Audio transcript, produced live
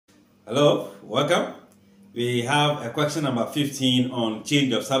Hello, welcome. We have a question number 15 on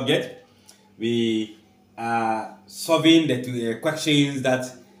change of subject. We are solving the two questions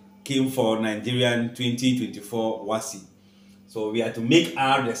that came for Nigerian 2024 WASSCE. So we are to make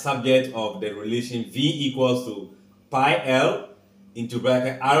R the subject of the relation V equals to pi L into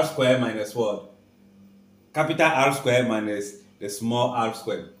bracket R squared minus what? Capital R squared minus the small r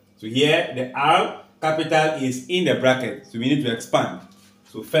squared. So here the R capital is in the bracket, so we need to expand.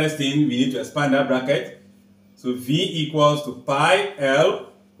 So first thing, we need to expand that bracket. So V equals to pi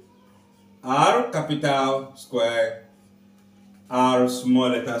L R capital square R small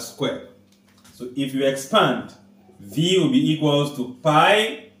letter square. So if you expand, V will be equals to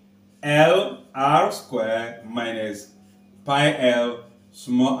pi L R square minus pi L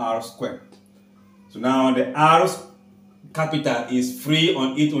small r square. So now the R capital is free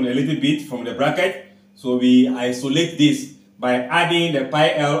on it on a little bit from the bracket. So we isolate this by adding the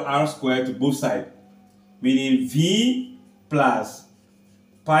pi L R square to both sides, meaning V plus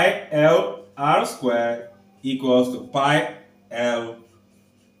pi L R square equals to pi L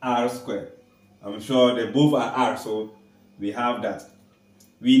R square. I'm sure they both are R, so we have that.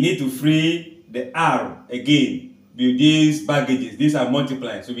 We need to free the R again with these baggages. These are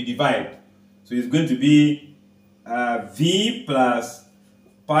multiplying, so we divide. So it's going to be V plus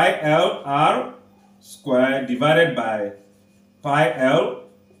pi L R square divided by pi L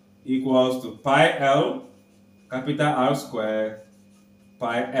equals to pi L capital R square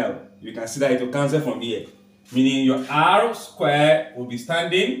pi L. You can see that it will cancel from here, meaning your R square will be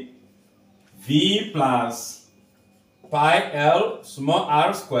standing V plus pi L small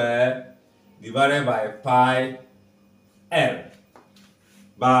r square divided by pi L.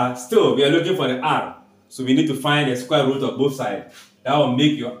 But still, we are looking for the R, so we need to find the square root of both sides. That will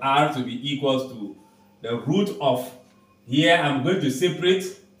make your R to be equals to the root of. Here I'm going to separate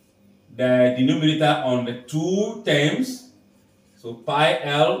the denominator on the two terms. So pi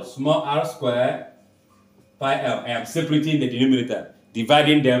L small r square pi L. I am separating the denominator,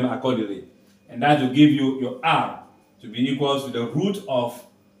 dividing them accordingly. And that will give you your R to be equals to the root of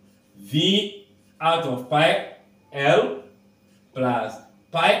V out of pi L plus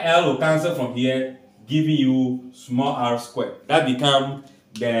pi L will cancel from here, giving you small r square. That becomes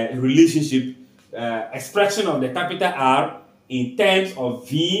the relationship expression of the capital R in terms of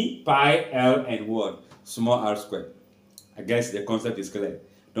V, pi, L, and what? Small r square. I guess the concept is clear.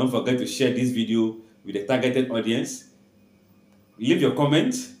 Don't forget to share this video with the targeted audience. Leave your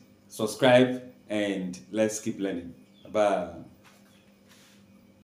comment, subscribe, and let's keep learning. Bye.